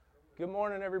Good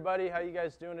morning, everybody. How you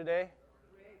guys doing today?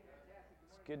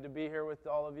 It's good to be here with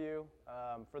all of you.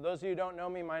 For those of you who don't know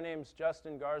me, my name's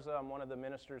Justin Garza. I'm one of the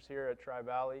ministers here at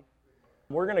Tri-Valley.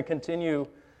 We're going to continue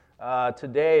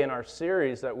today in our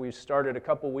series that we started a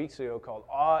couple weeks ago called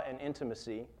Awe and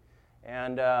Intimacy.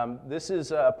 And this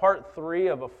is part 3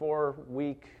 of a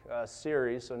 4-week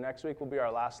series. So next week will be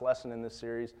our last lesson in this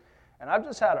series. And I've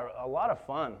just had a lot of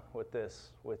fun with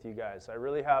this with you guys. I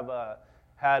really have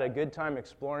had a good time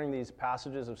exploring these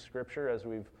passages of Scripture as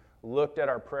we've looked at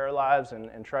our prayer lives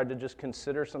and tried to just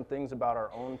consider some things about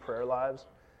our own prayer lives.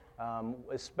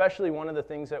 Especially one of the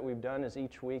things that we've done is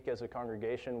each week as a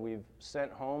congregation, we've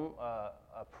sent home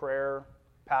a prayer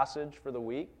passage for the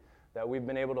week that we've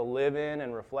been able to live in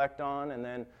and reflect on. And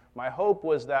then my hope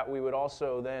was that we would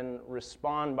also then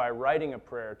respond by writing a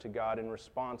prayer to God in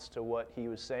response to what He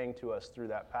was saying to us through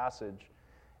that passage.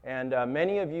 And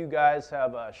many of you guys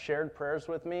have shared prayers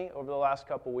with me over the last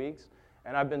couple weeks,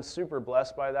 and I've been super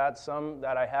blessed by that. Some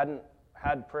that I hadn't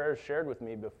had prayers shared with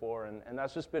me before, and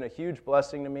that's just been a huge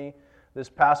blessing to me. This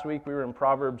past week we were in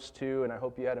Proverbs 2, and I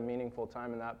hope you had a meaningful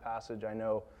time in that passage. I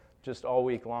know just all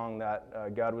week long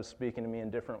that God was speaking to me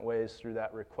in different ways through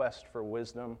that request for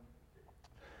wisdom.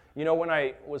 You know, when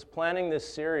I was planning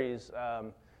this series,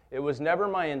 it was never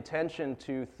my intention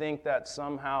to think that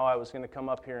somehow I was going to come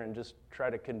up here and just try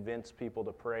to convince people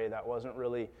to pray. That wasn't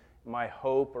really my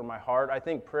hope or my heart. I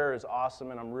think prayer is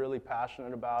awesome, and I'm really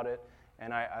passionate about it.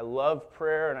 And I love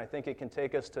prayer, and I think it can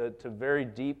take us to very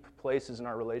deep places in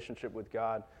our relationship with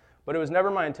God. But it was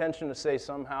never my intention to say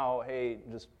somehow, hey,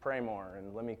 just pray more,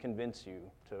 and let me convince you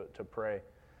to pray.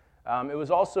 It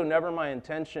was also never my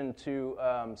intention to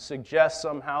suggest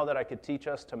somehow that I could teach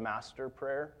us to master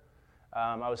prayer.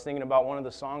 I was thinking about one of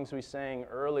the songs we sang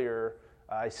earlier,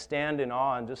 I stand in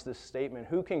awe, and just this statement,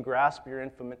 who can grasp your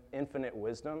infinite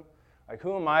wisdom? Like,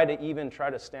 who am I to even try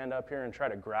to stand up here and try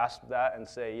to grasp that and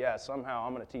say, yeah, somehow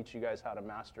I'm going to teach you guys how to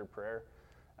master prayer?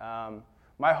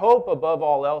 My hope above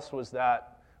all else was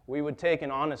that we would take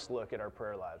an honest look at our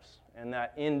prayer lives, and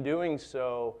that in doing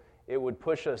so, it would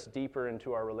push us deeper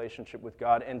into our relationship with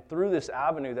God, and through this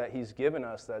avenue that He's given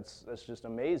us that's just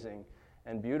amazing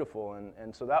and beautiful.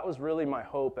 And so that was really my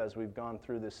hope as we've gone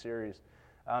through this series.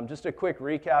 Just a quick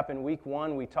recap. In week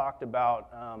 1, we talked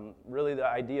about really the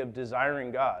idea of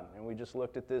desiring God. And we just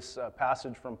looked at this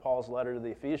passage from Paul's letter to the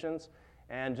Ephesians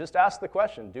and just asked the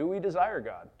question, do we desire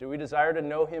God? Do we desire to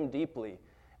know Him deeply?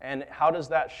 And how does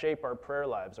that shape our prayer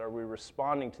lives? Are we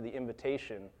responding to the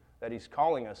invitation that He's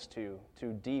calling us to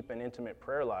deep and intimate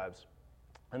prayer lives?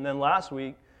 And then last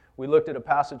week, we looked at a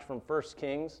passage from 1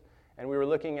 Kings, and we were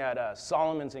looking at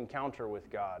Solomon's encounter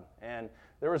with God. And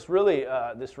there was really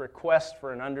this request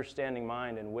for an understanding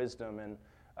mind and wisdom. And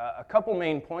a couple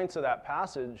main points of that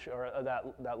passage, or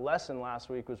that lesson last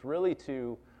week, was really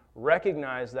to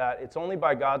recognize that it's only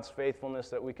by God's faithfulness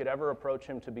that we could ever approach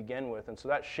Him to begin with. And so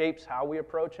that shapes how we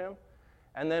approach Him.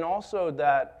 And then also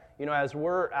that, you know, as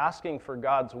we're asking for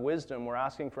God's wisdom, we're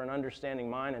asking for an understanding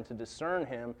mind and to discern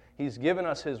Him, He's given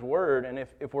us His Word, and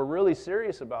if we're really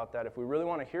serious about that, if we really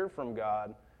want to hear from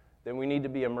God, then we need to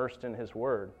be immersed in His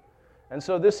Word. And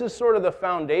so this is sort of the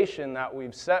foundation that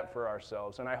we've set for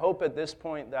ourselves, and I hope at this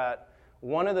point that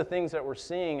one of the things that we're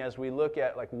seeing as we look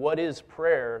at, like, what is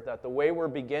prayer, that the way we're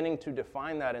beginning to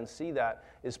define that and see that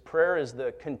is prayer is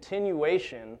the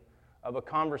continuation of a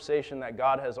conversation that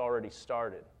God has already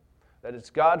started. That it's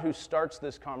God who starts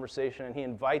this conversation, and He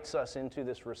invites us into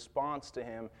this response to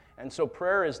Him. And so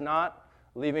prayer is not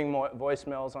leaving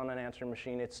voicemails on an answering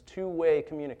machine. It's two-way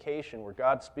communication where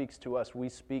God speaks to us, we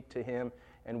speak to Him,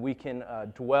 and we can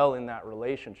dwell in that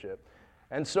relationship.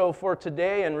 And so for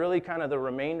today and really kind of the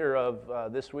remainder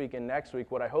of this week and next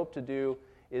week, what I hope to do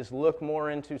is look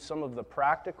more into some of the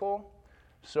practical.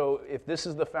 So if this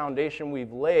is the foundation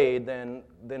we've laid, then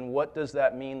what does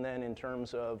that mean then in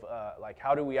terms of like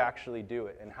how do we actually do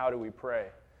it and how do we pray?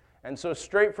 And so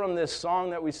straight from this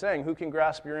song that we sang, Who Can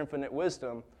Grasp Your Infinite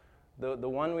Wisdom, the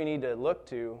one we need to look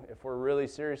to if we're really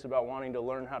serious about wanting to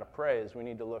learn how to pray is we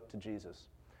need to look to Jesus.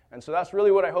 And so that's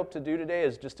really what I hope to do today,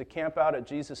 is just to camp out at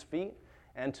Jesus' feet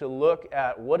and to look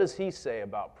at what does He say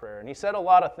about prayer. And He said a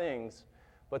lot of things,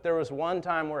 but there was one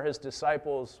time where His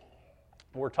disciples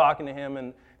were talking to Him,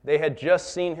 and they had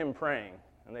just seen Him praying,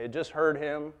 and they had just heard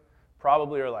Him,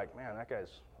 probably are like, man, that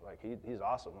guy's like, he's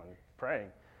awesome when praying.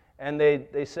 And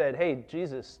they said, hey,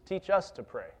 Jesus, teach us to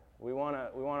pray. We want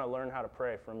to learn how to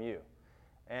pray from You.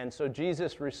 And so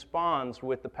Jesus responds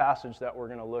with the passage that we're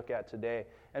going to look at today.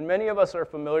 And many of us are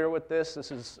familiar with this. This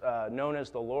is known as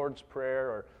the Lord's Prayer,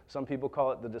 or some people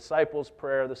call it the disciples'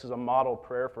 prayer. This is a model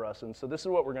prayer for us. And so this is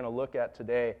what we're going to look at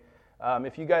today.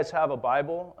 If you guys have a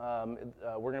Bible,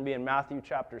 we're going to be in Matthew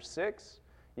chapter 6.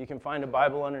 You can find a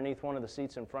Bible underneath one of the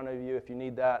seats in front of you if you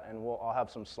need that, and I'll have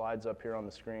some slides up here on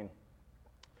the screen.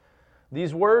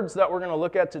 These words that we're going to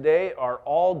look at today are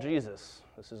all Jesus.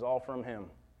 This is all from him.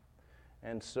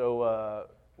 And so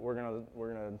we're going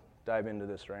to dive into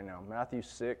this right now. Matthew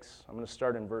 6, I'm going to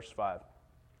start in verse 5.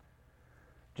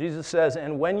 Jesus says,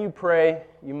 "And when you pray,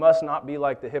 you must not be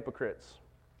like the hypocrites,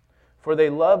 for they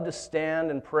love to stand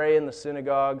and pray in the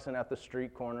synagogues and at the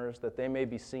street corners, that they may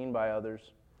be seen by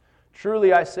others.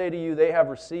 Truly I say to you, they have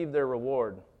received their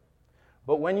reward.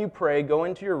 But when you pray, go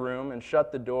into your room and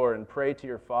shut the door and pray to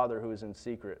your Father who is in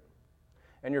secret.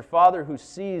 And your Father who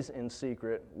sees in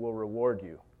secret will reward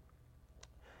you.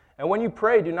 And when you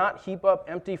pray, do not heap up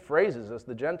empty phrases as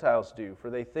the Gentiles do,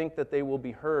 for they think that they will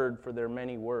be heard for their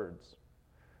many words.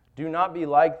 Do not be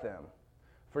like them,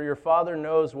 for your Father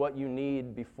knows what you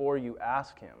need before you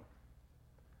ask him.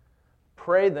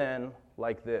 Pray then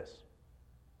like this: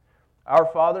 Our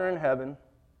Father in heaven,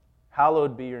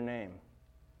 hallowed be your name.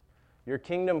 Your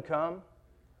kingdom come,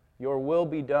 your will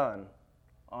be done,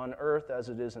 on earth as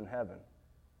it is in heaven.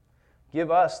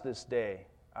 Give us this day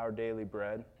our daily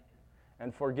bread,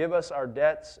 and forgive us our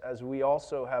debts as we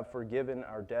also have forgiven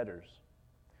our debtors.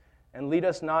 And lead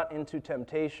us not into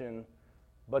temptation,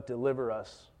 but deliver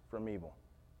us from evil."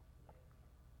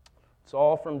 It's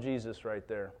all from Jesus right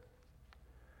there.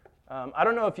 I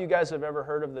don't know if you guys have ever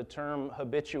heard of the term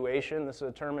habituation. This is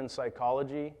a term in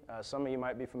psychology. Some of you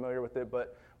might be familiar with it,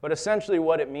 but essentially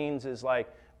what it means is like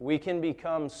we can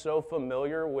become so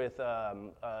familiar with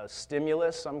a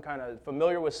stimulus,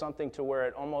 familiar with something to where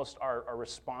it almost our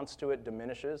response to it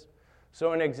diminishes.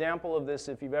 So an example of this,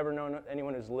 if you've ever known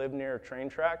anyone who's lived near train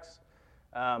tracks,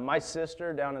 my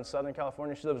sister down in Southern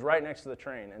California, she lives right next to the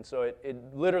train, and so it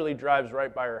literally drives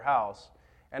right by her house.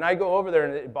 And I go over there,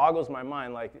 and it boggles my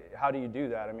mind, like, how do you do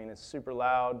that? I mean, it's super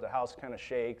loud, the house kind of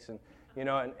shakes,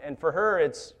 and for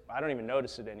her, I don't even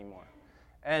notice it anymore.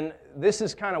 And this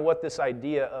is kind of what this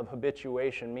idea of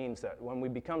habituation means, that when we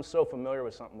become so familiar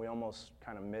with something, we almost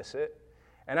kind of miss it.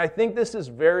 And I think this is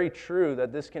very true,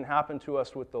 that this can happen to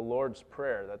us with the Lord's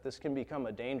Prayer, that this can become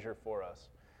a danger for us.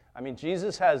 I mean,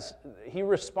 Jesus he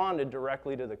responded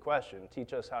directly to the question,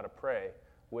 teach us how to pray,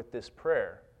 with this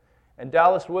prayer. And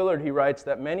Dallas Willard, he writes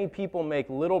that many people make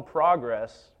little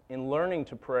progress in learning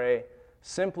to pray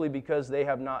simply because they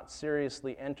have not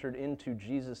seriously entered into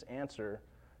Jesus' answer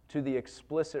to the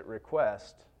explicit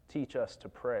request, teach us to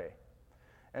pray.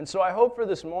 And so I hope for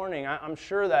this morning, I'm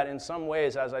sure that in some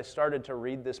ways as I started to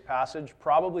read this passage,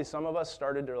 probably some of us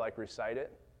started to like recite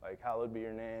it, like hallowed be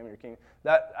your name, your king.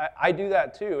 That I do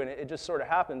that too, and it just sort of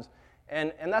happens.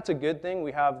 And that's a good thing.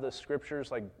 We have the scriptures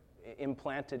like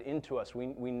implanted into us.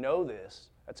 We know this.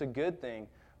 That's a good thing.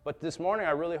 But this morning,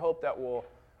 I really hope that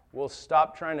we'll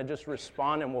stop trying to just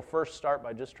respond, and we'll first start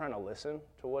by just trying to listen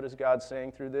to what is God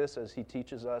saying through this as he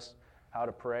teaches us how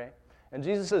to pray. And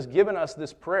Jesus has given us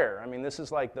this prayer. I mean, this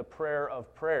is like the prayer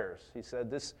of prayers. He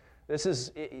said,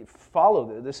 follow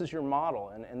this. This is your model,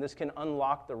 and this can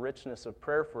unlock the richness of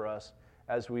prayer for us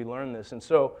as we learn this. And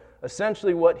so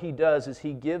essentially what he does is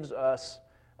he gives us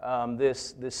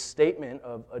this statement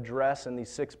of address and these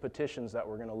 6 petitions that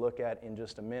we're going to look at in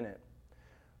just a minute.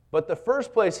 But the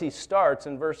first place he starts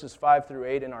in verses 5 through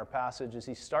 8 in our passage is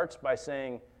he starts by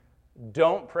saying,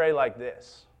 don't pray like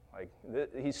this.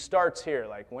 He starts here,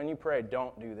 like when you pray,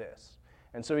 don't do this.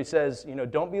 And so he says,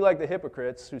 don't be like the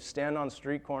hypocrites who stand on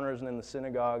street corners and in the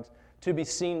synagogues to be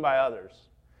seen by others.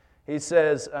 He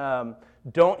says,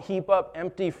 don't heap up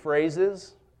empty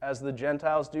phrases as the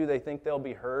Gentiles do. They think they'll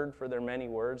be heard for their many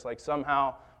words. Like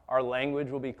somehow our language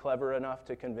will be clever enough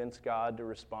to convince God to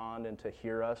respond and to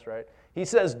hear us, right? He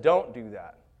says, don't do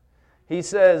that. He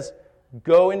says,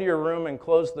 go into your room and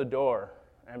close the door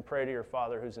and pray to your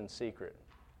Father who's in secret.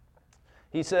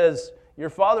 He says, your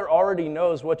Father already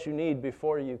knows what you need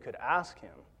before you could ask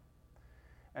him.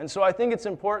 And so I think it's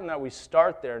important that we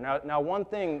start there. Now one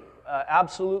thing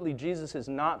absolutely Jesus is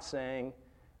not saying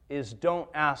is don't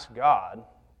ask God.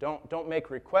 Don't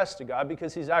make requests to God,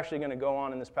 because he's actually going to go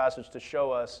on in this passage to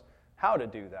show us how to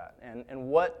do that and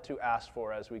what to ask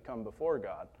for as we come before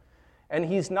God. And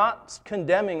he's not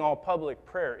condemning all public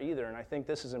prayer either, and I think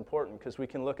this is important because we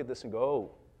can look at this and go,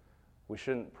 oh, we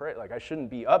shouldn't pray. Like I shouldn't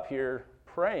be up here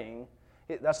praying.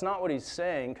 That's not what he's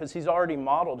saying, because he's already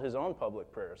modeled his own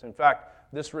public prayers. In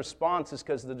fact, this response is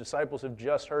because the disciples have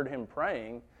just heard him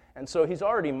praying, and so he's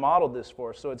already modeled this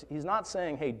for us. So he's not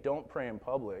saying, hey, don't pray in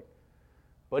public,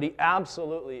 but he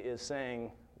absolutely is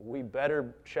saying we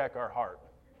better check our heart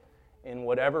in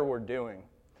whatever we're doing.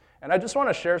 And I just want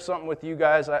to share something with you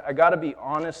guys. I got to be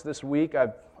honest, this week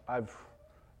I've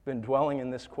been dwelling in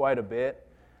this quite a bit.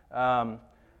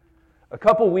 A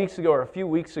couple weeks ago, or a few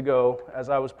weeks ago, as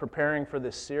I was preparing for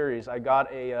this series, I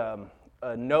got a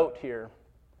note here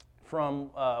from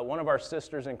one of our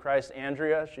sisters in Christ,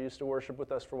 Andrea. She used to worship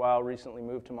with us for a while, recently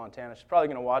moved to Montana. She's probably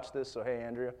going to watch this, so hey,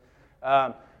 Andrea.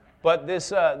 But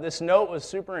this note was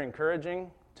super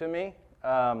encouraging to me,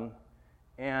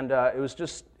 and it was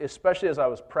just, especially as I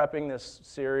was prepping this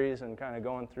series and kind of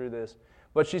going through this.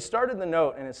 But she started the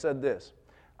note, and it said this: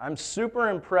 "I'm super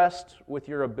impressed with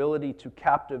your ability to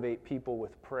captivate people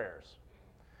with prayers."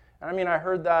 And I mean, I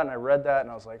heard that and I read that,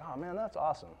 and I was like, oh man, that's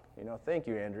awesome. Thank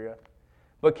you, Andrea.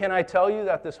 But can I tell you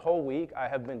that this whole week I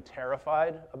have been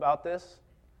terrified about this?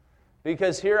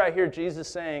 Because here I hear Jesus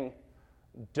saying,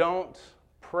 don't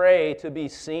pray to be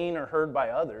seen or heard by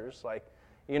others.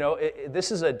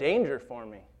 This is a danger for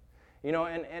me.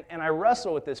 And I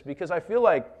wrestle with this because I feel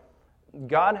like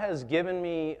God has given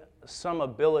me some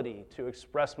ability to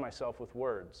express myself with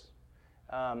words.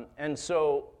 And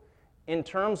so in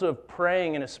terms of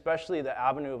praying, and especially the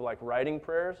avenue of writing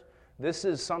prayers, this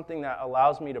is something that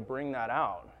allows me to bring that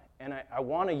out. And I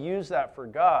want to use that for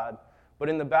God, but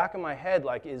in the back of my head,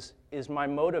 is my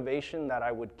motivation that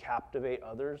I would captivate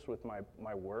others with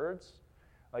my words?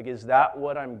 Is that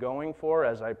what I'm going for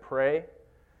as I pray?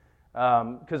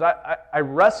 Because I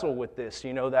wrestle with this,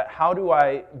 that how do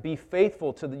I be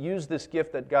faithful to use this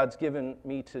gift that God's given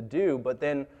me to do, but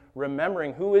then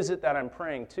remembering who is it that I'm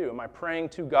praying to? Am I praying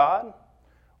to God,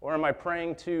 or am I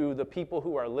praying to the people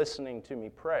who are listening to me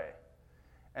pray?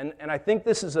 And I think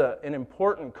this is an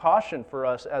important caution for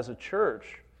us as a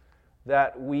church,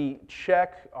 that we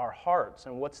check our hearts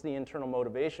and what's the internal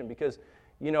motivation, because,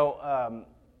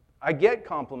 I get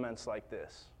compliments like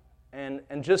this. And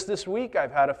just this week,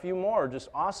 I've had a few more just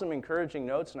awesome, encouraging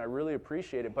notes, and I really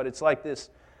appreciate it. But it's like this,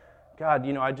 God,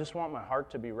 I just want my heart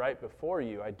to be right before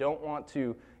you. I don't want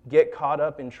to get caught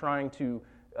up in trying to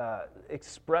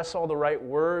express all the right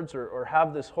words or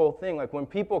have this whole thing. When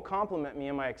people compliment me,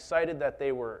 am I excited that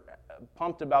they were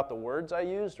pumped about the words I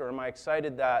used, or am I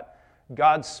excited that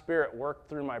God's Spirit worked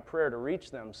through my prayer to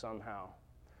reach them somehow?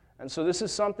 And so this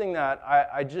is something that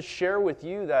I just share with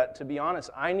you, that, to be honest,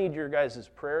 I need your guys'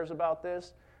 prayers about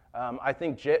this. I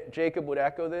think Jacob would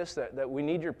echo this, that we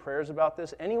need your prayers about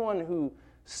this. Anyone who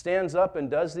stands up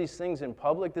and does these things in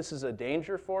public, this is a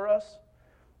danger for us.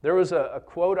 There was a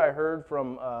quote I heard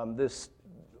from this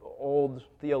old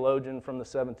theologian from the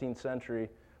 17th century,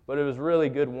 but it was really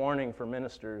good warning for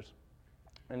ministers.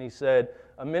 And he said,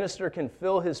 "A minister can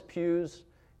fill his pews,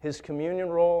 his communion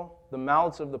roll, the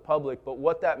mouths of the public, but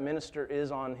what that minister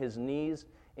is on his knees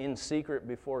in secret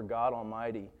before God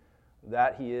Almighty,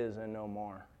 that he is and no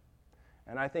more."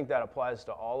 And I think that applies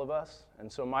to all of us.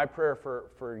 And so my prayer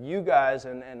for you guys,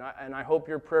 and I hope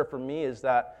your prayer for me, is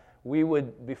that we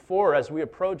would, as we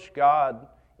approach God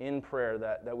in prayer,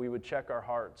 that we would check our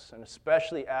hearts. And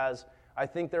especially as I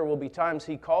think there will be times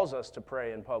He calls us to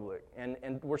pray in public.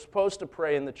 And we're supposed to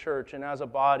pray in the church and as a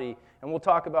body. And we'll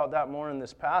talk about that more in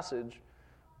this passage.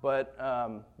 But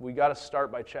we got to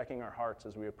start by checking our hearts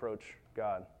as we approach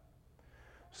God.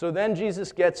 So then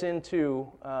Jesus gets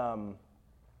into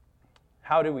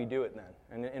how do we do it then?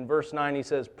 And in verse 9 he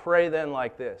says, "Pray then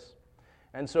like this."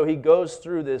 And so he goes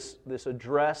through this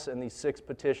address and these 6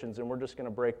 petitions, and we're just going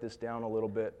to break this down a little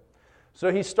bit.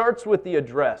 So he starts with the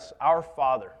address, Our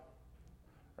Father,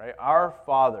 right? Our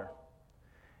Father.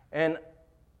 And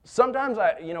sometimes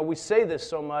we say this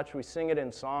so much, we sing it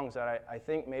in songs, that I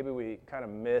think maybe we kind of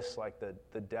miss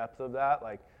the depth of that.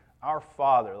 Our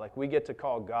Father, we get to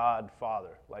call God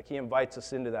Father. He invites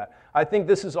us into that. I think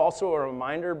this is also a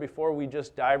reminder before we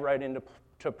just dive right into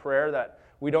prayer, that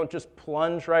we don't just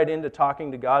plunge right into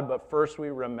talking to God, but first we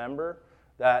remember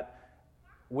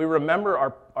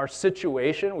our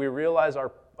situation. We realize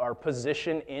our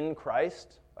position in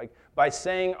Christ. By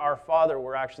saying Our Father,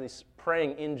 we're actually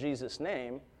praying in Jesus'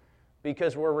 name,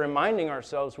 because we're reminding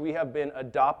ourselves we have been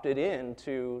adopted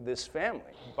into this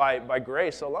family by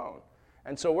grace alone.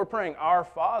 And so we're praying Our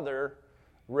Father,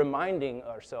 reminding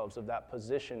ourselves of that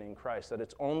position in Christ, that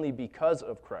it's only because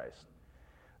of Christ.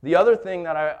 The other thing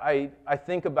that I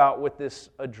think about with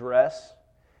this address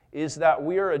is that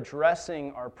we are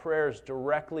addressing our prayers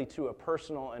directly to a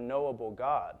personal and knowable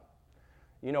God.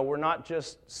 We're not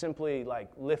just simply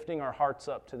lifting our hearts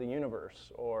up to the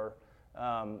universe or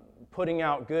putting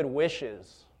out good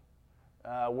wishes.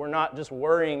 We're not just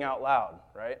worrying out loud,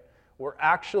 right? We're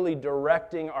actually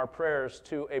directing our prayers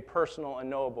to a personal and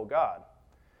knowable God.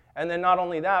 And then not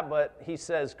only that, but he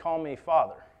says, "Call me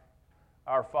Father,"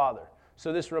 Our Father.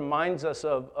 So this reminds us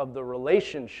of the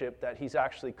relationship that he's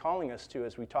actually calling us to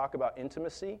as we talk about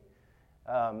intimacy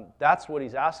That's what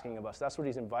he's asking of us. That's what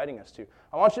he's inviting us to.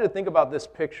 I want you to think about this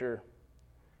picture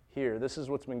here. This is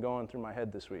what's been going through my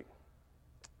head this week.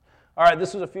 All right,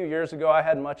 this was a few years ago. I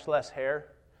had much less hair,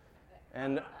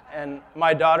 and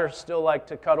my daughter still liked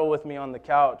to cuddle with me on the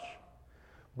couch.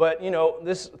 But,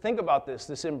 think about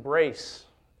this embrace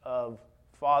of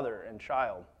father and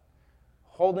child,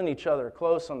 holding each other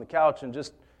close on the couch and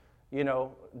just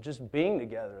being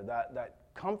together, that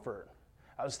comfort.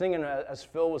 I was thinking as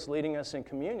Phil was leading us in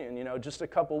communion, just a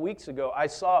couple weeks ago, I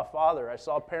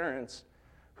saw parents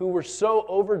who were so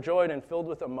overjoyed and filled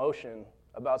with emotion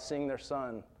about seeing their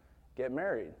son get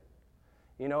married.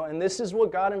 And this is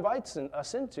what God invites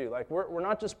us into. Like, we're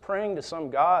not just praying to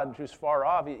some God who's far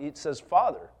off. It says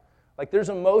Father. Like, there's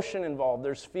emotion involved.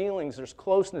 There's feelings. There's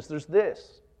closeness. There's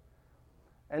this.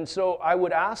 And so I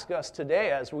would ask us today,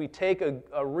 as we take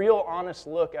a real honest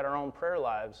look at our own prayer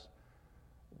lives,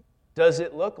 does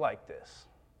it look like this?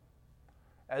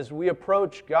 As we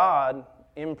approach God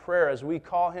in prayer, as we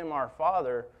call him our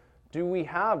Father, do we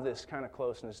have this kind of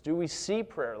closeness? Do we see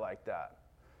prayer like that?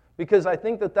 Because I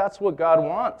think that that's what God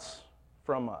wants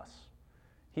from us.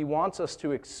 He wants us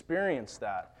to experience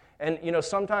that. And,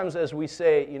 sometimes as we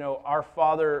say, our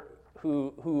Father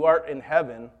who art in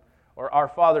heaven, or our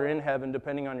Father in heaven,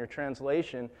 depending on your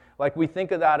translation, like we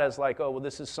think of that as like, oh, well,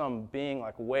 this is some being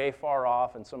like way far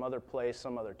off in some other place,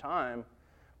 some other time.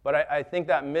 But I think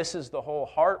that misses the whole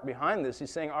heart behind this.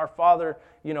 He's saying our Father,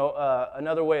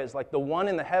 another way is like the one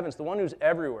in the heavens, the one who's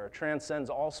everywhere, transcends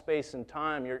all space and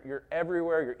time. You're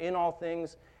everywhere. You're in all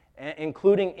things,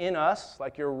 including in us.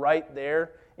 Like you're right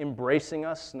there, embracing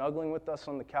us, snuggling with us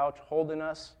on the couch, holding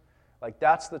us. Like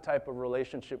that's the type of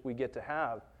relationship we get to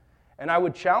have. And I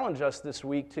would challenge us this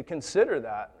week to consider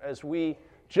that as we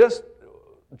just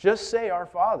say our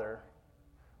Father.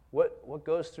 What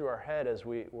goes through our head as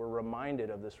we're reminded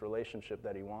of this relationship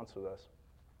that he wants with us?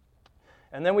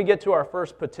 And then we get to our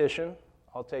first petition.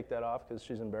 I'll take that off because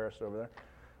she's embarrassed over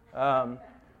there.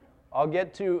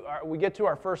 We get to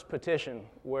our first petition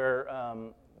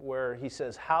where he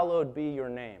says, "Hallowed be your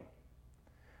name."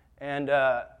 And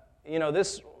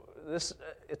this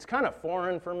it's kind of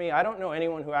foreign for me. I don't know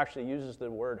anyone who actually uses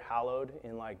the word hallowed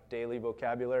in like daily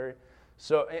vocabulary.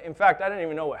 So, in fact, I didn't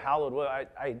even know what hallowed was.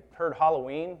 I heard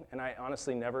Halloween, and I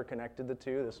honestly never connected the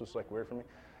two. This was like weird for me.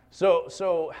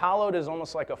 So hallowed is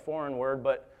almost like a foreign word,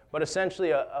 but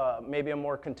essentially maybe a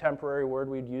more contemporary word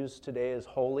we'd use today is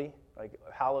holy. Like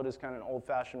hallowed is kind of an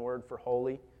old-fashioned word for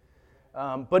holy.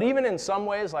 But even in some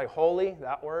ways, like holy,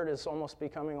 that word is almost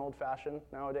becoming old-fashioned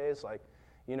nowadays. Like,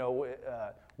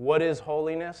 what is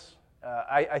holiness?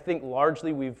 I think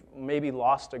largely we've maybe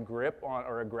lost a grip on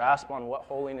or a grasp on what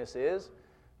holiness is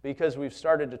because we've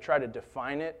started to try to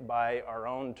define it by our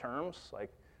own terms,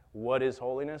 like what is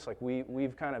holiness? Like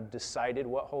we've kind of decided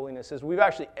what holiness is. We've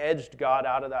actually edged God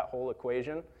out of that whole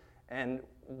equation, and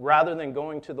rather than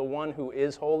going to the one who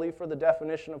is holy for the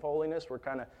definition of holiness, we're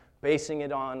kind of basing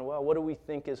it on, well, what do we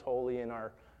think is holy in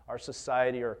our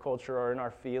society or culture or in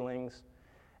our feelings?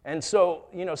 And so,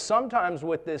 sometimes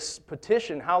with this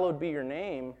petition, hallowed be your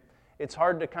name, it's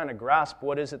hard to kind of grasp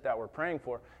what is it that we're praying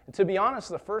for. And to be honest,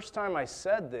 the first time I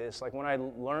said this, like when I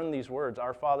learned these words,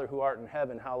 our Father who art in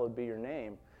heaven, hallowed be your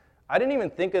name, I didn't even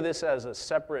think of this as a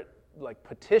separate like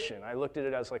petition. I looked at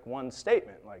it as like one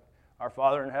statement, like our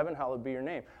Father in heaven, hallowed be your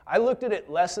name. I looked at it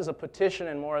less as a petition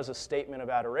and more as a statement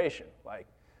of adoration. Like,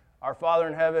 our Father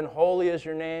in heaven, holy is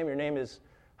your name is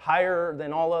higher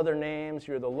than all other names.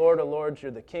 You're the Lord of lords.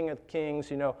 You're the King of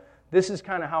kings. This is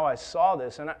kind of how I saw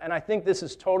this. And I think this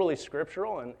is totally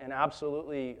scriptural and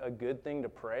absolutely a good thing to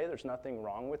pray. There's nothing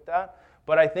wrong with that.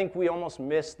 But I think we almost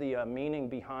miss the meaning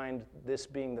behind this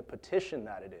being the petition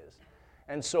that it is.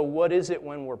 And so what is it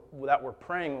that we're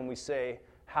praying when we say,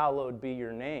 hallowed be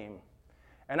your name?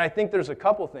 And I think there's a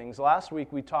couple things. Last week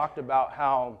we talked about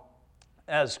how,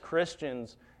 as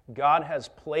Christians, God has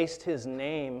placed his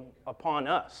name upon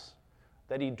us,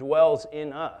 that he dwells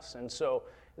in us. And so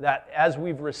that as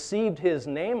we've received his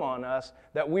name on us,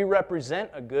 that we represent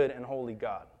a good and holy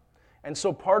God. And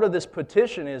so part of this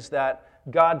petition is that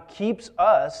God keeps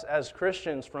us as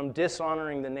Christians from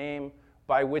dishonoring the name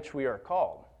by which we are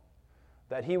called,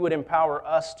 that he would empower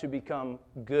us to become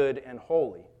good and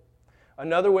holy.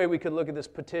 Another way we could look at this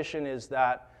petition is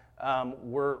that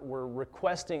we're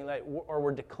requesting or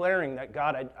we're declaring that,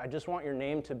 God, I just want your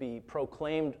name to be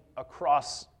proclaimed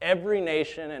across every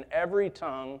nation and every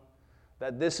tongue,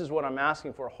 that this is what I'm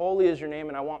asking for. Holy is your name,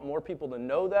 and I want more people to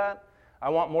know that. I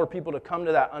want more people to come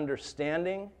to that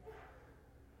understanding.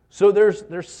 So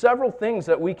there's several things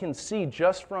that we can see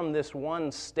just from this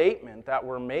one statement that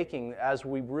we're making as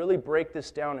we really break this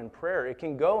down in prayer. It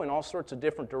can go in all sorts of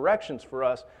different directions for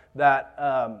us that,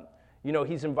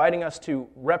 he's inviting us to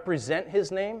represent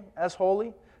his name as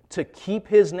holy, to keep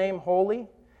his name holy,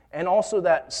 and also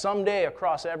that someday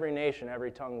across every nation,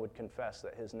 every tongue would confess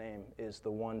that his name is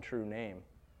the one true name.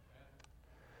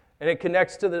 And it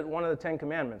connects to one of the 10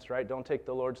 Commandments, right? Don't take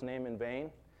the Lord's name in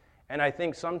vain. And I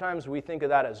think sometimes we think of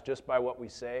that as just by what we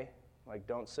say. Like,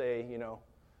 don't say,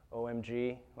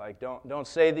 OMG. Like, don't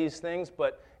say these things.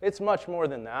 But it's much more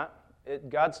than that.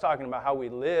 God's talking about how we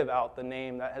live out the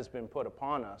name that has been put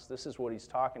upon us. This is what he's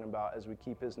talking about as we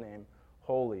keep his name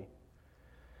holy.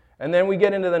 And then we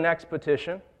get into the next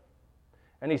petition.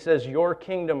 And he says, your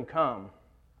kingdom come.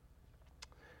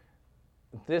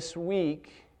 This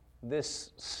week,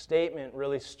 this statement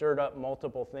really stirred up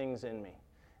multiple things in me.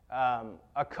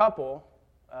 A couple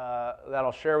that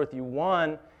I'll share with you.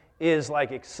 One is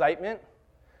like excitement.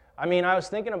 I mean, I was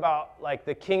thinking about like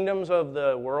the kingdoms of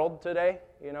the world today,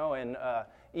 and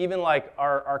even like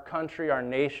our country, our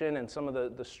nation, and some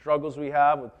of the struggles we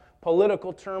have with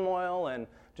political turmoil and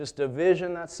just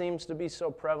division that seems to be so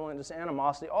prevalent, just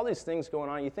animosity, all these things going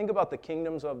on. You think about the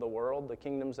kingdoms of the world, the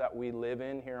kingdoms that we live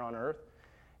in here on earth,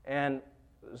 and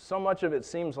so much of it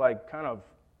seems like kind of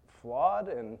flawed,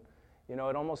 and it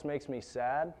almost makes me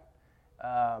sad.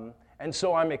 And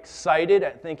so I'm excited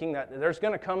at thinking that there's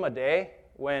going to come a day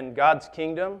when God's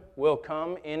kingdom will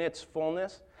come in its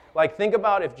fullness. Like, think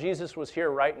about if Jesus was here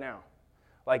right now,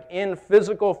 like in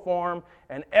physical form,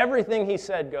 and everything he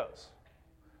said goes.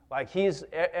 Like,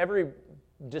 every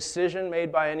decision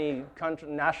made by any country,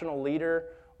 national leader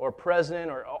or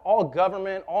president or all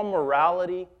government, all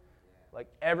morality, like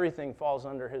everything falls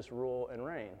under his rule and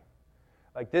reign.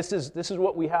 Like, this is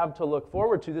what we have to look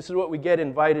forward to. This is what we get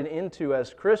invited into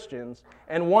as Christians.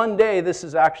 And one day this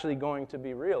is actually going to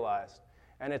be realized.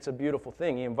 And it's a beautiful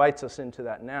thing. He invites us into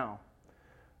that now.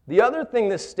 The other thing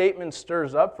this statement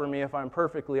stirs up for me, if I'm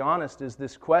perfectly honest, is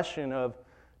this question of,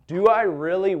 do I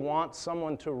really want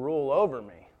someone to rule over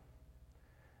me?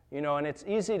 And it's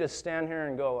easy to stand here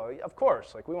and go, oh, of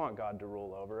course, like we want God to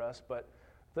rule over us. But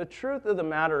the truth of the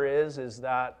matter is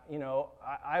that,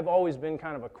 I've always been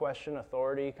kind of a question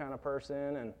authority kind of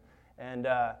person, and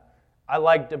I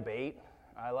like debate.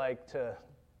 I like to,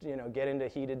 get into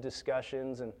heated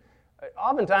discussions, and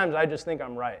oftentimes I just think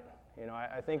I'm right.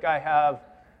 I think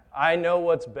I know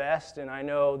what's best, and I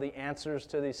know the answers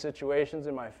to these situations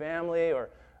in my family, or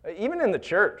even in the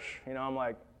church. I'm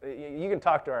like, you can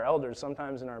talk to our elders.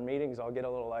 Sometimes in our meetings, I'll get a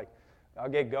little I'll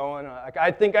get going.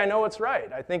 I think I know what's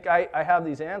right. I think I have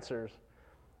these answers.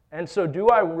 And so do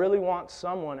I really want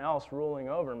someone else ruling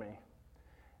over me?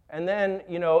 And then,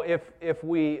 if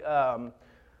we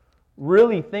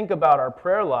really think about our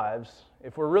prayer lives,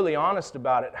 if we're really honest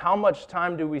about it, how much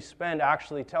time do we spend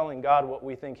actually telling God what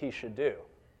we think he should do?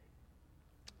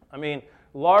 I mean,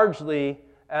 largely,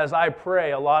 as I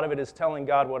pray, a lot of it is telling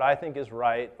God what I think is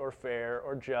right or fair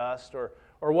or just or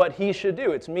what he should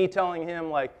do. It's me telling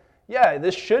him, like, yeah,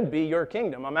 this should be your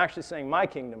kingdom. I'm actually saying my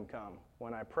kingdom come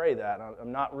when I pray that.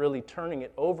 I'm not really turning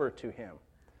it over to him.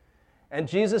 And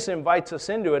Jesus invites us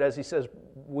into it as he says,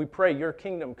 we pray your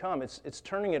kingdom come. It's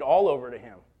turning it all over to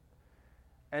him.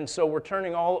 And so we're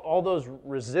turning all those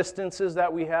resistances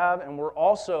that we have, and we're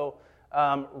also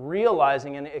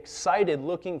realizing and excited,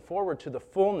 looking forward to the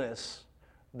fullness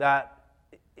that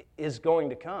is going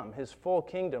to come, his full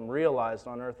kingdom realized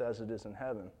on earth as it is in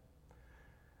heaven.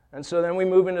 And so then we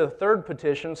move into the third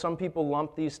petition. Some people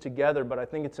lump these together, but I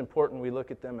think it's important we look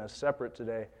at them as separate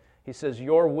today. He says,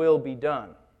 your will be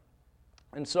done.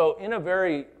 And so in a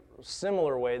very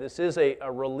similar way, this is a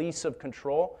release of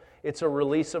control. It's a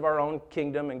release of our own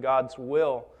kingdom and God's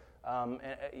will,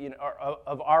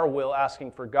 of our will,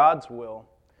 asking for God's will.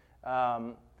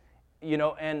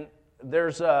 And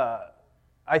there's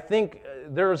I think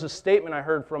there was a statement I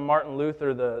heard from Martin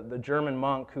Luther, the German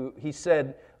monk, who he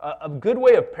said, a good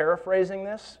way of paraphrasing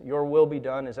this, your will be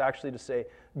done, is actually to say,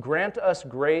 grant us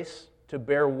grace to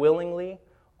bear willingly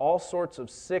all sorts of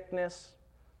sickness,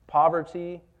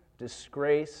 poverty,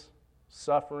 disgrace,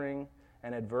 suffering,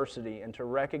 and adversity, and to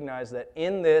recognize that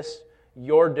in this,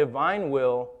 your divine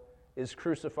will is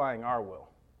crucifying our will.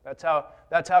 That's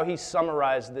how he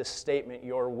summarized this statement,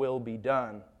 your will be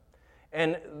done.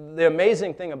 And the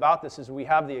amazing thing about this is we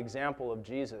have the example of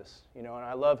Jesus, and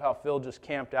I love how Phil just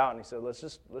camped out and he said, let's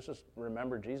just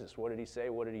remember Jesus. What did he say?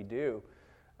 What did he do?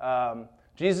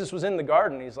 Jesus was in the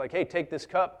garden. He's like, hey, take this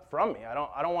cup from me. I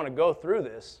don't want to go through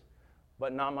this,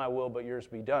 but not my will, but yours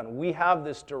be done. We have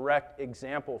this direct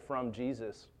example from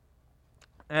Jesus.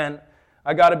 And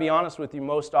I got to be honest with you,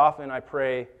 most often I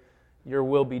pray, your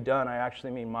will be done. I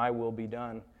actually mean my will be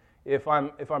done. If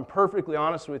I'm perfectly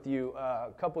honest with you, a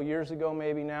couple years ago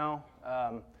maybe now,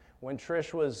 when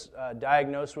Trish was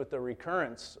diagnosed with the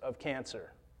recurrence of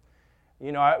cancer,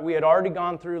 we had already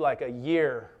gone through like a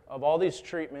year of all these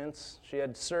treatments. She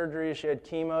had surgery, she had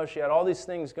chemo, she had all these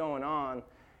things going on,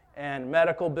 and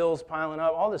medical bills piling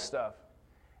up, all this stuff.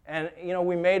 And,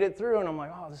 we made it through, and I'm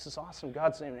like, oh, this is awesome.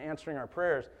 God's answering our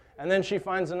prayers. And then she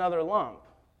finds another lump.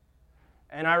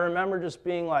 And I remember just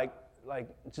being like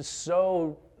just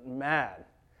so mad.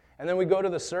 And then we go to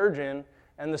the surgeon,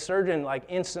 and the surgeon, like,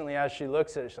 instantly as she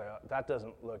looks at it, she's like, oh, that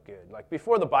doesn't look good. Like,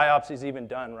 before the biopsy's even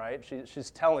done, right?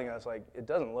 She's telling us, like, it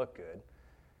doesn't look good.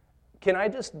 Can I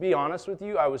just be honest with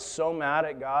you? I was so mad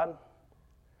at God.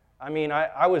 I mean,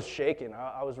 I was shaken.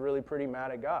 I was really pretty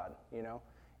mad at God,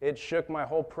 It shook my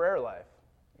whole prayer life,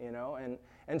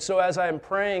 And so as I'm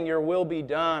praying, your will be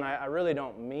done, I really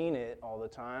don't mean it all the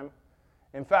time.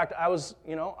 In fact, I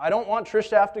don't want Trish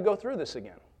to have to go through this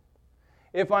again.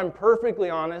 If I'm perfectly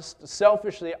honest,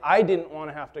 selfishly, I didn't want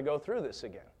to have to go through this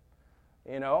again.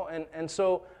 And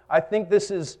so I think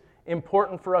this is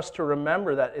important for us to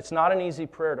remember that it's not an easy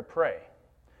prayer to pray.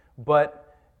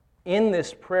 But in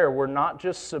this prayer, we're not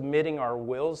just submitting our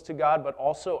wills to God, but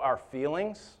also our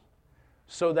feelings,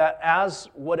 so that as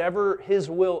whatever His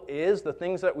will is, the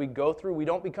things that we go through, we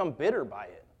don't become bitter by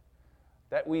it.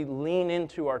 That we lean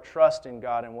into our trust in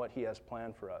God and what He has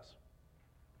planned for us.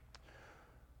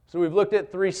 So we've looked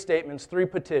at 3 statements, 3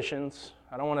 petitions.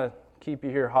 I don't want to keep you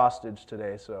here hostage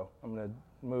today, so I'm going to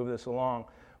move this along.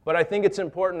 But I think it's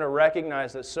important to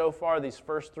recognize that so far, these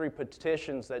first 3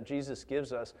 petitions that Jesus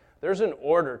gives us, there's an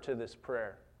order to this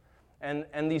prayer.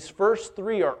 And these first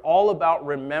 3 are all about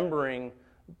remembering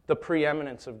the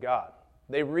preeminence of God.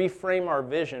 They reframe our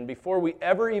vision. Before we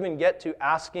ever even get to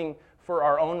asking for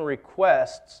our own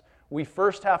requests, we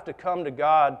first have to come to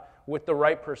God with the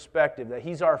right perspective, that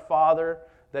He's our Father,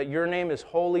 that your name is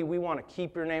holy. We want to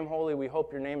keep your name holy. We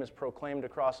hope your name is proclaimed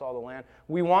across all the land.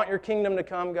 We want your kingdom to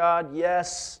come, God.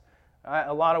 Yes,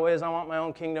 a lot of ways I want my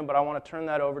own kingdom, but I want to turn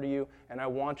that over to you, and I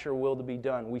want your will to be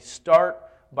done. We start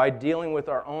by dealing with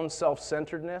our own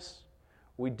self-centeredness.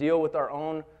 We deal with our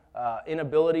own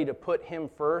inability to put Him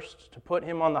first, to put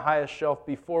Him on the highest shelf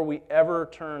before we ever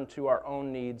turn to our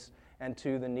own needs and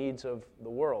to the needs of the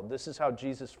world. This is how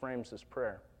Jesus frames this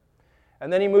prayer.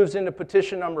 And then He moves into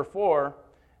petition number 4,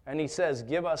 and He says,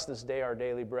 give us this day our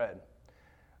daily bread.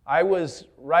 I was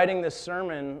writing this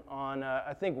sermon on,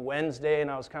 I think, Wednesday,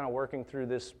 and I was kind of working through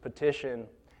this petition,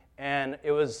 and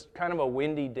it was kind of a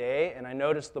windy day, and I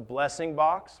noticed the blessing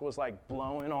box was like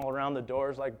blowing all around the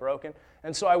doors, like broken.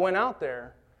 And so I went out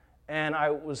there, and I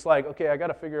was like, okay, I got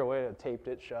to figure a way to tape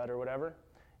it shut or whatever.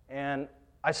 And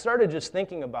I started just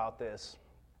thinking about this.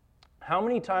 How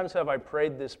many times have I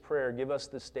prayed this prayer, give us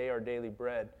this day our daily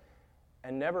bread,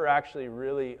 and never actually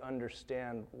really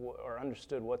understood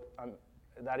what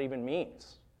that even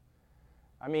means?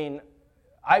 I mean,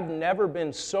 I've never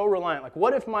been so reliant. Like,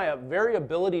 what if my very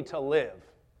ability to live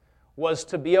was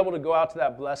to be able to go out to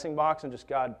that blessing box and just,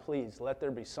 God, please, let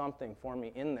there be something for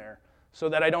me in there so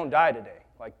that I don't die today.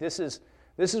 Like, this is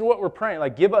what we're praying.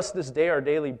 Like, give us this day our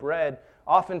daily bread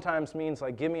oftentimes means,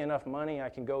 like, give me enough money, I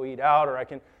can go eat out, or I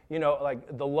can,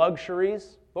 like the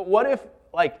luxuries. But what if,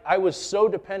 like, I was so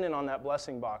dependent on that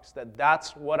blessing box that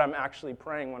that's what I'm actually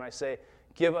praying when I say,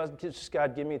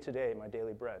 God, give me today my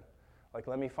daily bread. Like,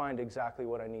 let me find exactly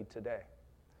what I need today.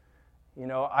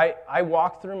 I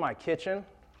walk through my kitchen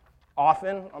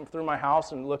often. I'm through my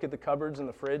house and look at the cupboards and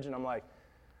the fridge, and I'm like,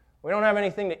 we don't have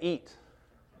anything to eat.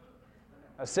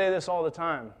 I say this all the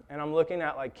time, and I'm looking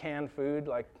at, like, canned food,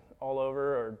 like, all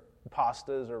over, or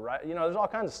pastas, or, there's all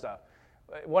kinds of stuff.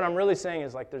 What I'm really saying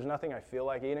is, like, there's nothing I feel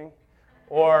like eating,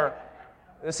 or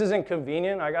this isn't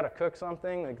convenient, I got to cook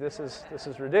something, like, this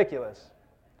is ridiculous.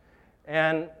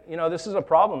 And, this is a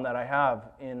problem that I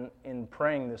have in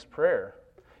praying this prayer.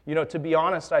 To be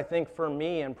honest, I think for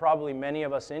me and probably many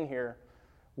of us in here,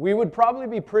 we would probably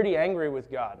be pretty angry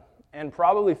with God and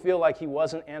probably feel like He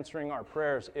wasn't answering our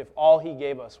prayers if all He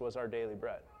gave us was our daily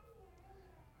bread.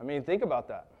 I mean, think about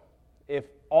that. If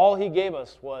all He gave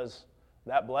us was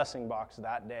that blessing box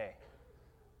that day,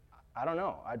 I don't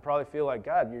know. I'd probably feel like,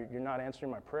 God, you're not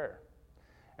answering my prayer.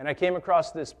 And I came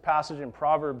across this passage in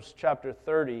Proverbs chapter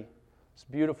 30,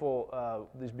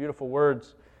 these beautiful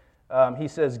words. He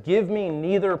says, give me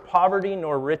neither poverty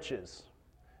nor riches.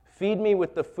 Feed me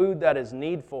with the food that is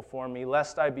needful for me,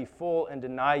 lest I be full and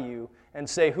deny you, and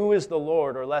say, who is the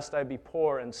Lord? Or lest I be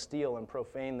poor and steal and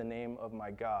profane the name of my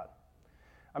God.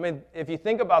 I mean, if you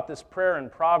think about this prayer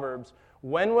in Proverbs,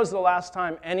 When was the last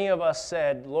time any of us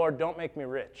said, Lord, don't make me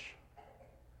rich?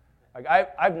 Like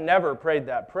I've never prayed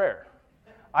that prayer.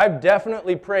 I've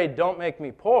definitely prayed, don't make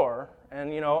me poor,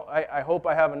 and I hope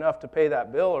I have enough to pay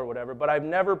that bill or whatever, but I've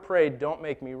never prayed, don't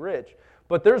make me rich.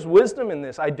 But there's wisdom in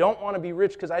this. I don't want to be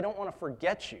rich because I don't want to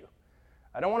forget you.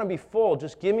 I don't want to be full.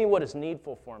 Just give me what is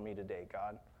needful for me today,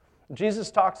 God.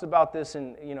 Jesus talks about this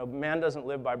in, man doesn't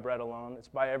live by bread alone. It's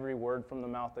by every word from the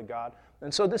mouth of God.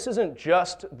 And so this isn't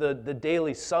just the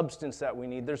daily substance that we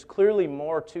need. There's clearly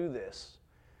more to this.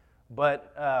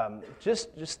 But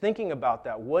just thinking about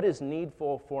that, what is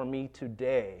needful for me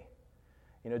today?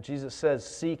 Jesus says,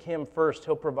 seek him first.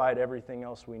 He'll provide everything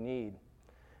else we need.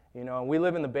 And we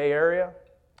live in the Bay Area.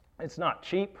 It's not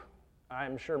cheap.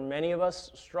 I'm sure many of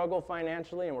us struggle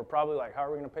financially, and we're probably like, how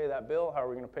are we going to pay that bill? How are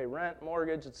we going to pay rent,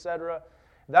 mortgage, etc.?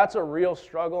 That's a real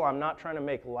struggle. I'm not trying to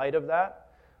make light of that,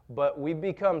 but we've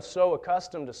become so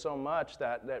accustomed to so much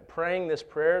that praying this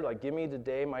prayer, like, give me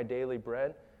today my daily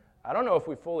bread, I don't know if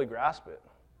we fully grasp it.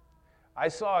 I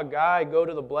saw a guy go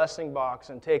to the blessing box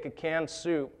and take a canned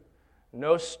soup,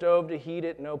 no stove to heat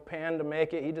it, no pan to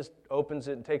make it. He just opens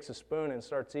it and takes a spoon and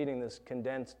starts eating this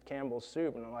condensed Campbell's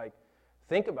soup. And I'm like,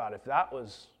 think about if that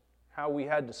was how we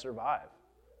had to survive.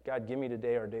 God, give me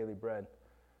today our daily bread.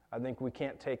 I think we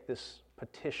can't take this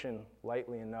petition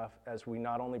lightly enough as we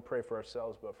not only pray for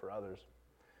ourselves but for others.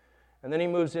 And then he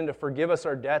moves into forgive us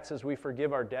our debts as we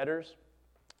forgive our debtors.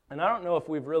 And I don't know if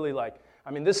we've really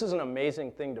this is an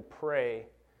amazing thing to pray.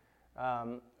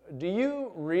 Do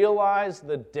you realize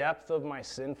the depth of my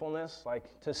sinfulness?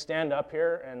 Like to stand up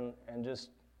here and just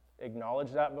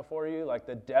acknowledge that before you, like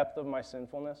the depth of my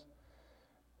sinfulness?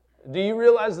 Do you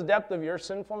realize the depth of your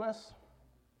sinfulness?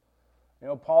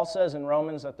 Paul says in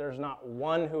Romans that there's not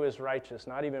one who is righteous,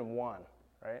 not even one,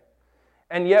 right?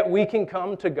 And yet we can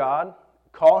come to God,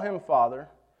 call him Father,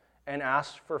 and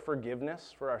ask for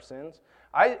forgiveness for our sins.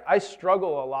 I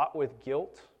struggle a lot with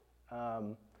guilt.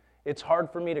 It's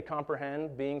hard for me to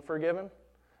comprehend being forgiven.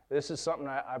 This is something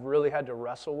I've really had to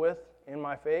wrestle with in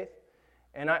my faith.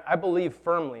 And I believe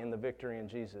firmly in the victory in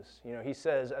Jesus. He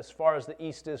says, as far as the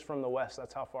east is from the west,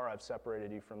 that's how far I've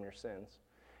separated you from your sins.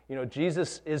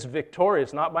 Jesus is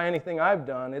victorious, not by anything I've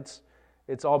done.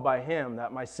 It's all by him,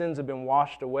 that my sins have been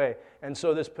washed away. And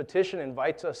so this petition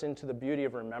invites us into the beauty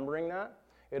of remembering that.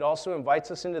 It also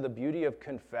invites us into the beauty of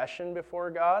confession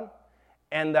before God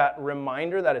and that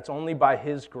reminder that it's only by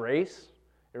his grace.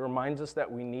 It reminds us that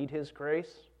we need his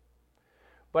grace.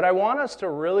 But I want us to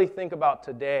really think about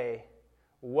today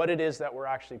what it is that we're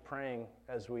actually praying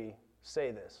as we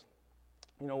say this.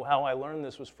 How I learned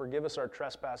this was forgive us our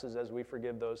trespasses as we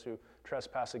forgive those who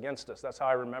trespass against us. That's how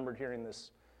I remembered hearing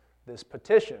this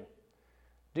petition.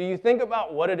 Do you think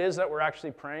about what it is that we're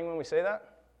actually praying when we say that?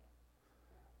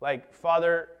 Like,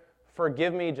 Father,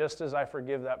 forgive me just as I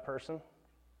forgive that person.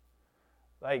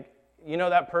 Like,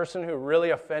 that person who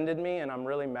really offended me and I'm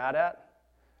really mad at?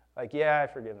 Like, yeah, I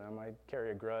forgive them. I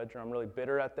carry a grudge or I'm really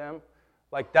bitter at them.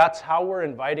 Like, that's how we're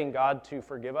inviting God to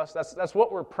forgive us. That's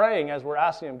what we're praying as we're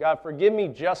asking him, God, forgive me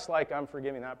just like I'm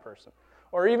forgiving that person.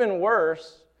 Or even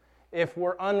worse, if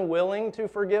we're unwilling to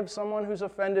forgive someone who's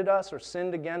offended us or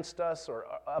sinned against us or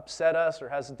upset us or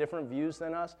has different views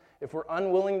than us, if we're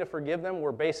unwilling to forgive them,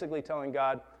 we're basically telling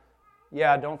God,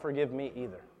 yeah, don't forgive me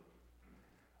either.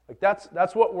 Like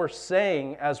that's what we're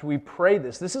saying as we pray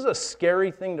this. This is a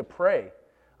scary thing to pray.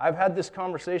 I've had this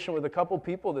conversation with a couple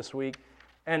people this week,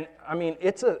 and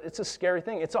it's a scary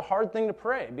thing. It's a hard thing to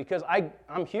pray because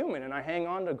I'm human and I hang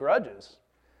on to grudges.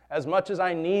 As much as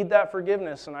I need that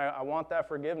forgiveness and I want that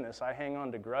forgiveness, I hang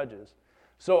on to grudges.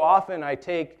 So often I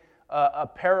take a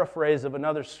paraphrase of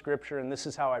another scripture, and this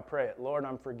is how I pray it. Lord,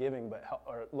 I'm forgiving,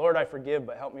 Lord, I forgive,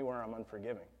 but help me where I'm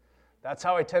unforgiving. That's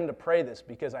how I tend to pray this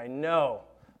because I know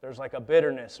there's like a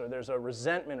bitterness or there's a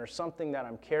resentment or something that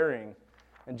I'm carrying.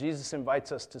 And Jesus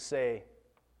invites us to say,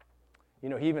 he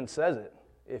even says it,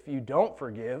 if you don't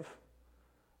forgive,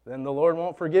 then the Lord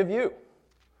won't forgive you.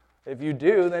 If you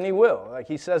do, then he will. Like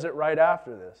he says it right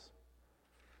after this.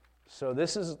 So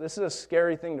this is a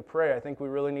scary thing to pray. I think we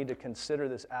really need to consider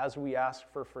this as we ask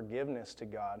for forgiveness to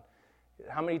God.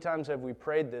 How many times have we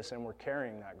prayed this and we're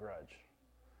carrying that grudge?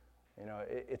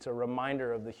 It's a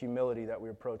reminder of the humility that we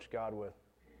approach God with.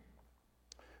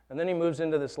 And then he moves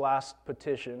into this last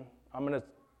petition. I'm going to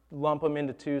lump them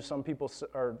into two. Some people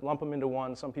or lump them into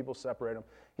one. Some people separate them.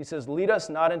 He says, lead us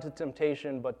not into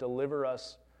temptation, but deliver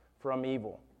us from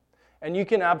evil. And you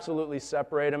can absolutely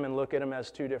separate them and look at them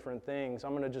as two different things.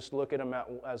 I'm going to just look at them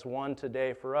as one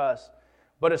today for us.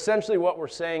 But essentially what we're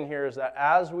saying here is that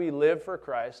as we live for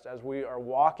Christ, as we are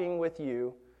walking with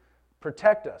you,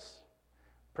 protect us.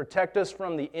 Protect us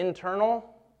from the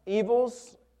internal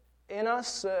evils in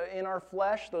us, in our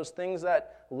flesh, those things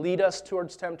that lead us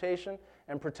towards temptation,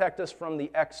 and protect us from the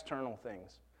external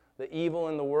things, the evil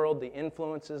in the world, the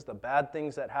influences, the bad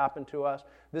things that happen to us.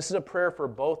 This is a prayer for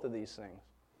both of these things.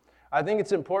 I think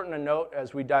it's important to note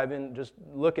as we dive in, just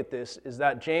look at this, is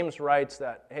that James writes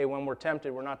that, hey, when we're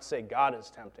tempted, we're not to say God is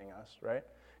tempting us, right?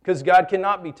 Because God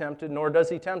cannot be tempted, nor does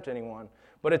he tempt anyone.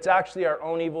 But it's actually our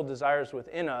own evil desires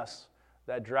within us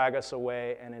that drag us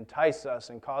away and entice us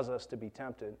and cause us to be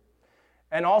tempted.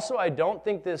 And also, I don't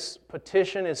think this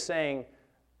petition is saying,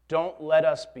 don't let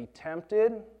us be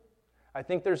tempted. I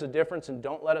think there's a difference in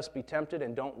don't let us be tempted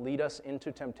and don't lead us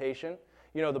into temptation.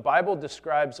 You know, the Bible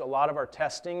describes a lot of our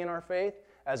testing in our faith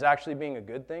as actually being a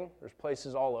good thing. There's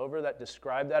places all over that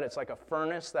describe that. It's like a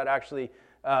furnace that actually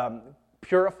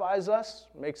purifies us,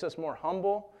 makes us more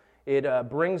humble. It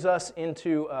brings us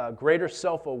into greater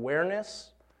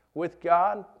self-awareness with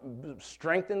God,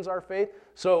 strengthens our faith.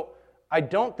 So I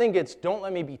don't think it's don't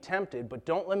let me be tempted, but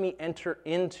don't let me enter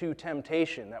into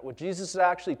temptation. That what Jesus is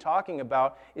actually talking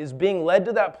about is being led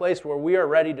to that place where we are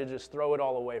ready to just throw it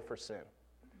all away for sin.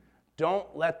 Don't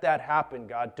let that happen,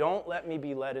 God. Don't let me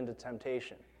be led into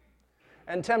temptation.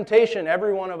 And temptation,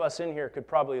 every one of us in here could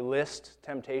probably list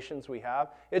temptations we have.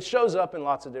 It shows up in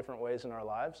lots of different ways in our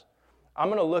lives. I'm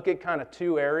going to look at kind of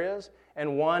two areas.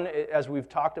 And one, as we've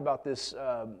talked about this,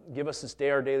 give us this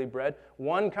day our daily bread.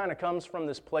 One kind of comes from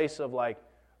this place of like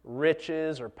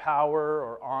riches or power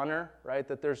or honor, right?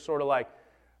 That there's sort of like,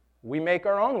 we make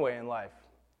our own way in life.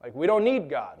 Like we don't need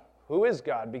God. Who is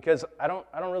God? Because I don't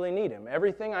really need him.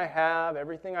 Everything I have,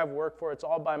 everything I've worked for, it's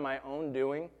all by my own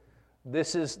doing.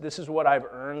 This is what I've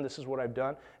earned. This is what I've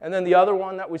done. And then the other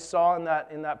one that we saw in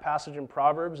that passage in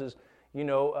Proverbs is, you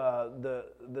know,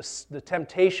 the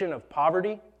temptation of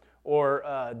poverty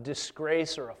or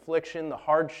disgrace or affliction, the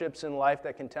hardships in life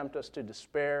that can tempt us to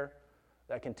despair,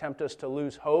 that can tempt us to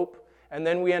lose hope, and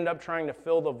then we end up trying to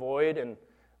fill the void and,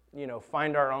 you know,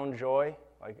 find our own joy.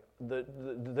 Like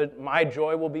my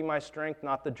joy will be my strength,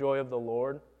 not the joy of the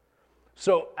Lord.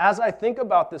 So as I think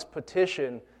about this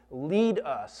petition, lead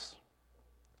us.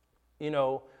 You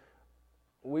know,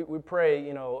 we pray,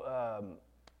 you know,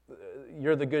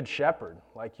 you're the good shepherd.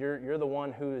 Like you're the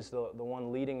one who is the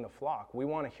one leading the flock. We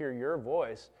want to hear your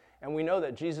voice, and we know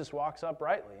that Jesus walks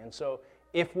uprightly. And so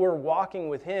if we're walking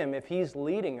with him, if he's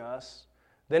leading us,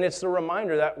 then it's the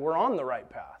reminder that we're on the right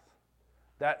path.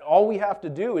 That all we have to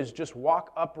do is just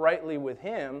walk uprightly with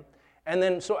him. And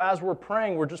then so as we're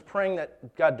praying, we're just praying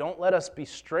that, God, don't let us be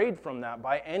strayed from that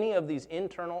by any of these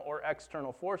internal or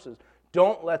external forces.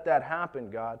 Don't let that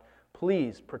happen, God.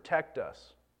 Please protect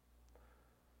us.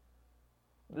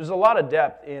 There's a lot of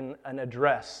depth in an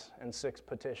address and 6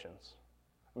 petitions.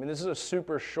 I mean, this is a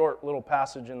super short little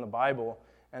passage in the Bible,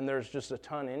 and there's just a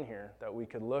ton in here that we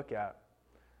could look at.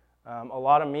 A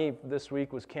lot of me this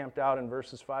week was camped out in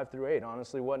verses 5 through 8,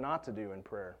 honestly, what not to do in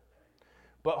prayer.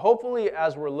 But hopefully,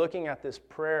 as we're looking at this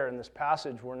prayer and this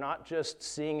passage, we're not just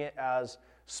seeing it as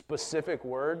specific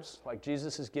words, like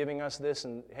Jesus is giving us this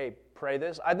and, hey, pray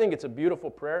this. I think it's a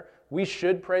beautiful prayer. We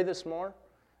should pray this more.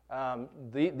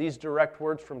 These direct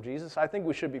words from Jesus, I think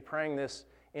we should be praying this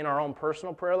in our own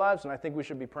personal prayer lives, and I think we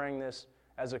should be praying this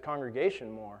as a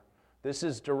congregation more. This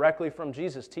is directly from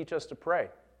Jesus. Teach us to pray.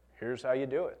 Here's how you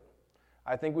do it.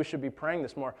 I think we should be praying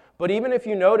this more. But even if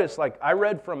you notice, like I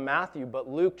read from Matthew, but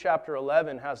Luke chapter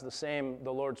 11 has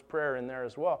the Lord's Prayer in there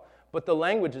as well. But the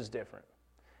language is different.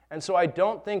 And so I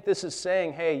don't think this is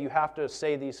saying, hey, you have to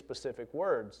say these specific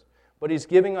words. But he's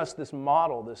giving us this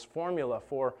model, this formula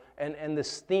for, and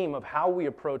this theme of how we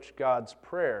approach God's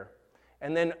prayer.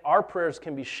 And then our prayers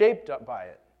can be shaped up by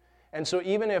it. And so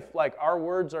even if like our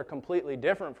words are completely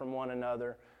different from one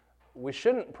another, we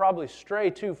shouldn't probably stray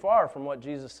too far from what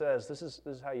Jesus says. This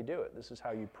is how you do it. This is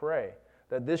how you pray.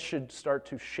 That this should start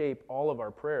to shape all of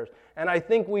our prayers. And I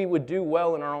think we would do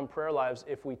well in our own prayer lives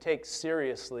if we take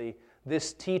seriously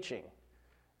this teaching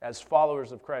as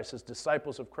followers of Christ, as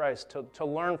disciples of Christ, to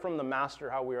learn from the Master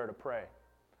how we are to pray.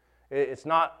 It's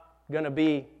not going to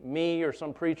be me or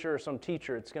some preacher or some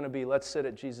teacher. It's going to be let's sit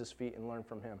at Jesus' feet and learn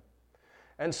from him.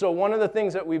 And so one of the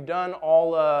things that we've done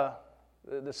all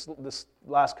this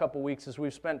last couple weeks is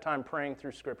we've spent time praying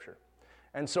through Scripture.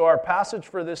 And so our passage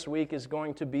for this week is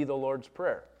going to be the Lord's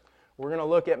Prayer. We're going to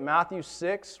look at Matthew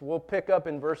 6. We'll pick up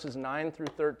in verses 9 through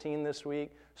 13 this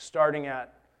week, starting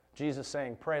at Jesus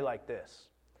saying, pray like this.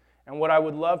 And what I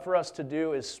would love for us to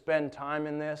do is spend time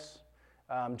in this.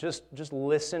 Just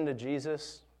listen to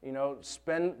Jesus. You know,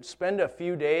 spend a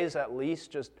few days at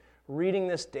least just reading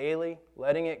this daily,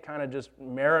 letting it kind of just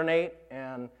marinate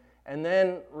and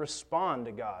then respond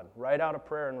to God. Write out a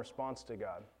prayer in response to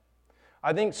God.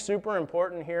 I think super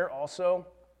important here also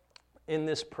in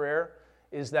this prayer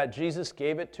is that Jesus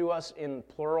gave it to us in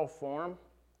plural form.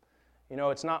 You know,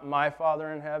 it's not my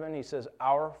Father in heaven. He says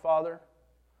our Father.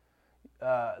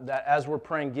 That as we're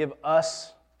praying, give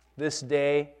us this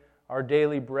day our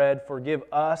daily bread. Forgive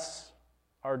us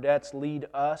our debts. Lead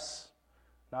us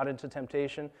not into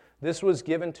temptation. This was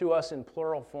given to us in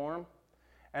plural form.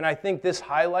 And I think this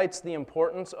highlights the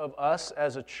importance of us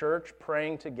as a church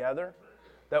praying together,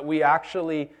 that we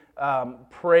actually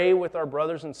pray with our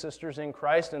brothers and sisters in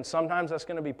Christ. And sometimes that's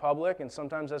going to be public, and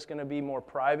sometimes that's going to be more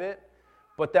private,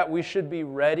 but that we should be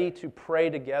ready to pray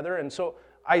together. And so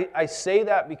I say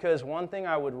that because one thing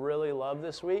I would really love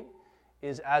this week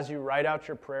is, as you write out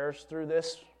your prayers through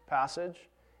this passage,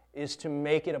 is to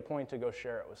make it a point to go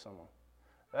share it with someone.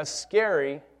 That's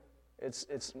scary.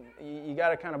 You got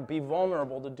to kind of be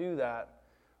vulnerable to do that.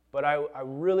 But I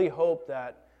really hope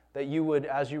that you would,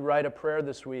 as you write a prayer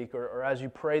this week, or as you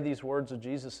pray these words of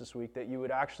Jesus this week, that you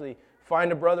would actually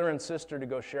find a brother and sister to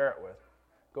go share it with.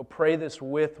 Go pray this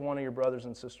with one of your brothers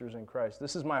and sisters in Christ.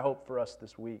 This is my hope for us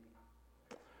this week.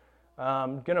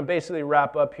 I'm going to basically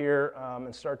wrap up here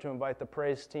and start to invite the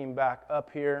praise team back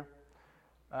up here.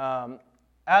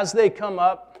 As they come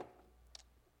up,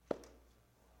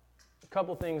 a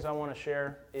couple things I want to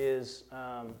share is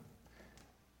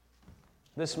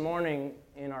this morning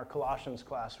in our Colossians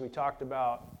class, we talked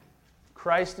about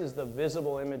Christ is the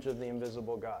visible image of the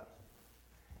invisible God.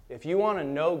 If you want to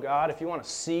know God, if you want to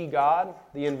see God,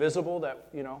 the invisible that,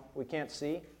 we can't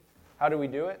see, how do we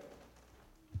do it?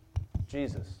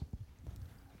 Jesus.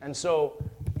 And so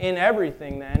in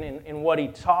everything then, in what he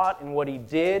taught and what he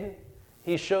did,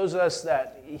 he shows us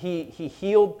that he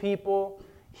healed people,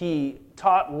 he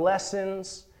taught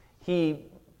lessons, he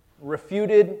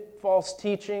refuted false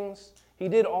teachings, he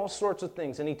did all sorts of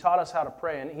things, and he taught us how to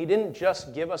pray. And he didn't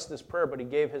just give us this prayer, but he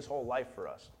gave his whole life for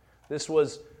us. This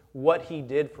was what he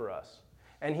did for us.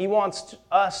 And he wants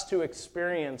us to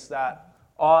experience that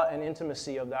awe and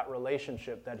intimacy of that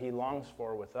relationship that he longs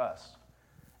for with us.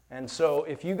 And so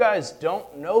if you guys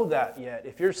don't know that yet,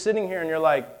 if you're sitting here and you're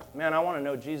like, man, I want to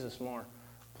know Jesus more,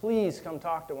 please come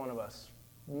talk to one of us,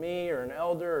 me or an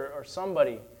elder or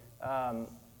somebody.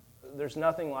 There's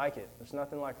nothing like it. There's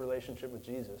nothing like relationship with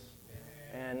Jesus.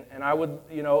 And I would,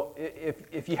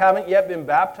 if you haven't yet been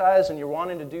baptized and you're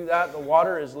wanting to do that, the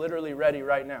water is literally ready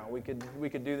right now. We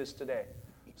could do this today.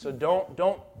 So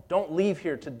don't leave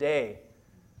here today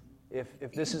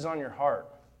if this is on your heart.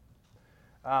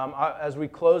 As we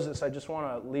close this, I just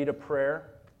want to lead a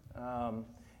prayer.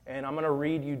 And I'm going to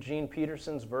read Eugene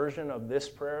Peterson's version of this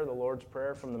prayer, the Lord's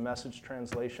Prayer, from the Message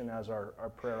translation as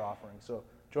our prayer offering. So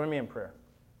join me in prayer.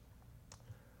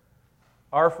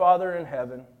 Our Father in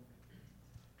heaven,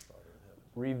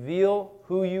 reveal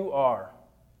who you are.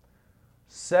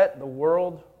 Set the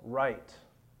world right.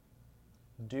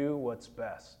 Do what's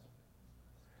best.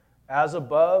 As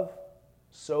above,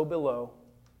 so below.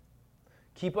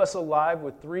 Keep us alive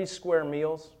with 3 square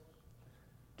meals.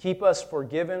 Keep us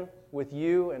forgiven with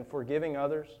you and forgiving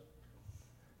others.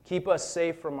 Keep us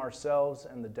safe from ourselves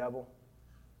and the devil.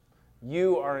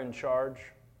 You are in charge.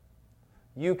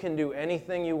 You can do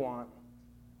anything you want.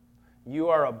 You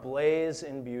are ablaze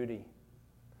in beauty.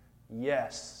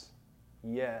 Yes,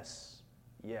 yes,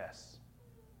 yes.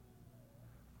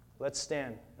 Let's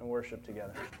stand and worship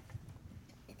together.